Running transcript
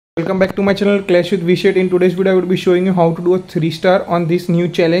Welcome back to my channel Clash with V.SHETH. In today's video I would be showing you how to do a 3-star on this new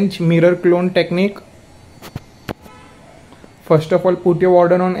challenge mirror clone technique. First of all, put your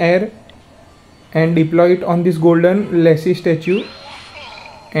warden on air and deploy it on this golden Lassie statue,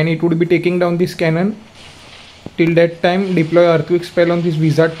 and it would be taking down this cannon. Till that time deploy earthquake spell on this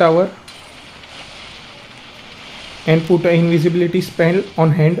wizard tower and put an invisibility spell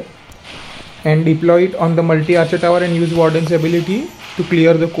on hand and deploy it on the multi-archer tower and use warden's ability to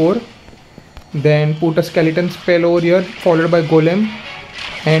clear the core. Then put a skeleton spell over here followed by golem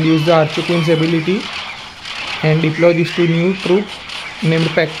and use the archer queen's ability and deploy these two new troops named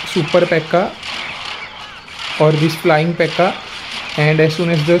Super Pekka or this flying Pekka, and as soon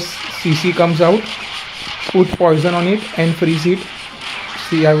as the CC comes out, put poison on it and freeze it.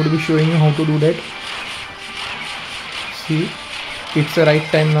 See, I would be showing you how to do that. See, it's the right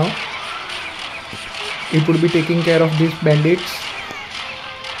time now. It would be taking care of these bandits,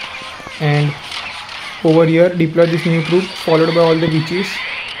 and over here deploy this new troop followed by all the witches,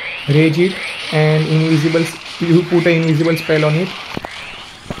 rage it, and you put an invisible spell on it.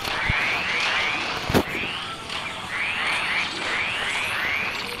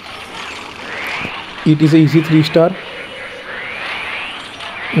 It is an easy 3-star.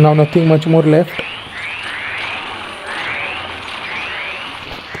 Now nothing much more left.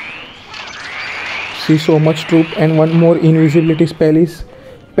 See, so much troop and one more invisibility spell is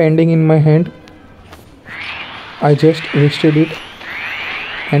pending in my hand. I just wasted it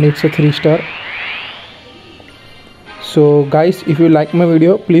and it's a 3-star. So guys, if you like my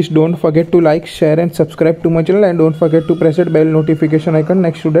video, please don't forget to like, share and subscribe to my channel, and don't forget to press that bell notification icon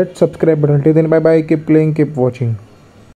next to that subscribe button. Till then, bye bye, keep playing, keep watching.